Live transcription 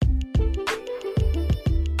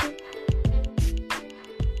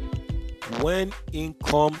When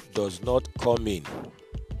income does not come in.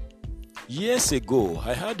 Years ago,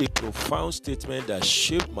 I had a profound statement that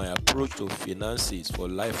shaped my approach to finances for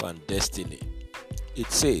life and destiny. It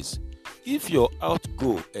says, if your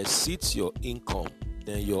outgo exceeds your income,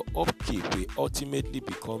 then your upkeep will ultimately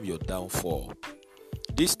become your downfall.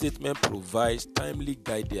 This statement provides timely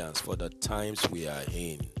guidance for the times we are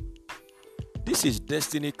in. This is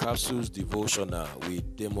Destiny Capsules Devotional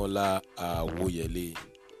with Demola Awoyele.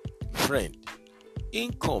 Friend,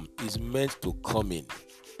 income is meant to come in.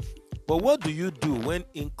 But what do you do when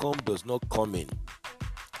income does not come in?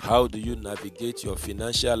 How do you navigate your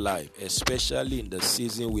financial life, especially in the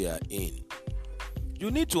season we are in?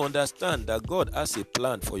 You need to understand that God has a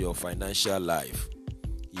plan for your financial life.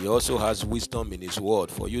 He also has wisdom in His word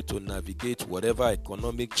for you to navigate whatever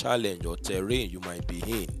economic challenge or terrain you might be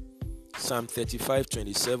in. Psalm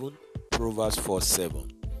 35:27, Proverbs 4:7.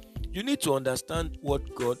 You need to understand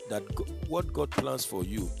what God plans for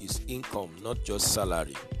you is income, not just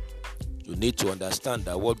salary. You need to understand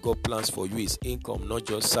that what God plans for you is income, not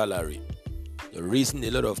just salary. The reason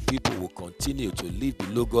a lot of people will continue to live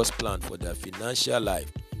below God's plan for their financial life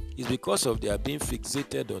is because of their being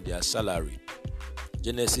fixated on their salary.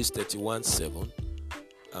 Genesis 31:7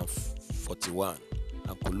 and 41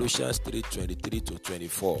 and Colossians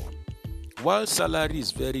 3:23-24. While salary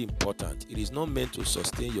is very important, it is not meant to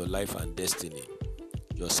sustain your life and destiny.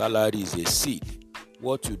 Your salary is a seed.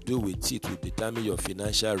 What you do with it will determine your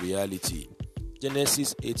financial reality.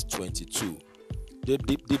 Genesis 8:22. The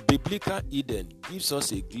biblical Eden gives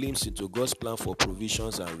us a glimpse into God's plan for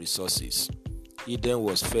provisions and resources. Eden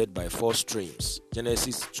was fed by 4 streams.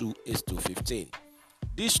 Genesis 2:8-15.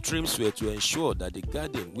 These streams were to ensure that the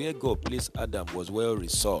garden where God placed Adam was well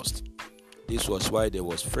resourced. This was why there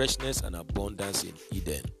was freshness and abundance in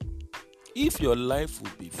Eden. If your life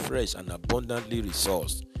would be fresh and abundantly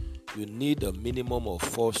resourced, you need a minimum of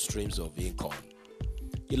 4 streams of income.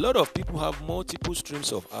 A lot of people have multiple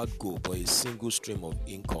streams of outgo but a single stream of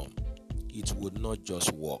income. It would not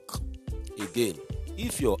just work. Again,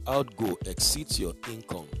 if your outgo exceeds your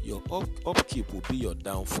income, your upkeep will be your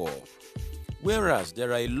downfall. Whereas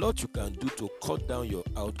there are a lot you can do to cut down your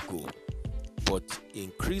outgo, but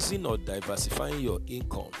increasing or diversifying your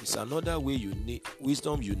income is another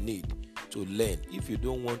wisdom you need to learn if you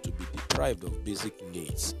don't want to be deprived of basic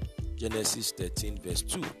needs. Genesis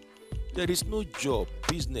 13:2. There is no job,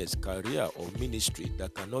 business, career, or ministry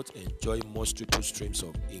that cannot enjoy multiple streams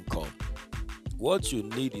of income. What you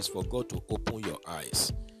need is for God to open your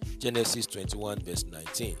eyes. Genesis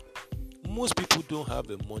 21:19. Most people don't have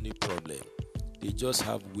a money problem. They just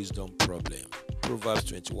have wisdom problem. Proverbs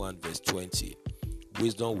 21:20.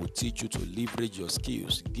 Wisdom will teach you to leverage your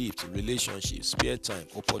skills, gifts, relationships, spare time,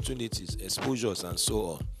 opportunities, exposures, and so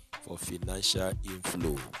on for financial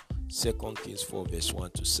inflow. 2 Kings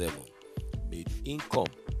 4:1-7. May income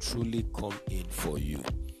truly come in for you.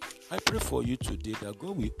 I pray for you today that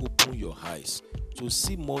God will open your eyes to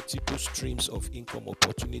see multiple streams of income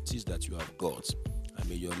opportunities that you have got. And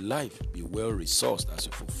may your life be well resourced as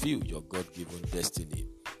you fulfill your God-given destiny.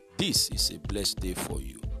 This is a blessed day for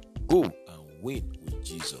you. Go and win with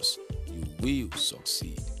Jesus. You will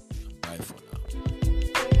succeed. And bye for now.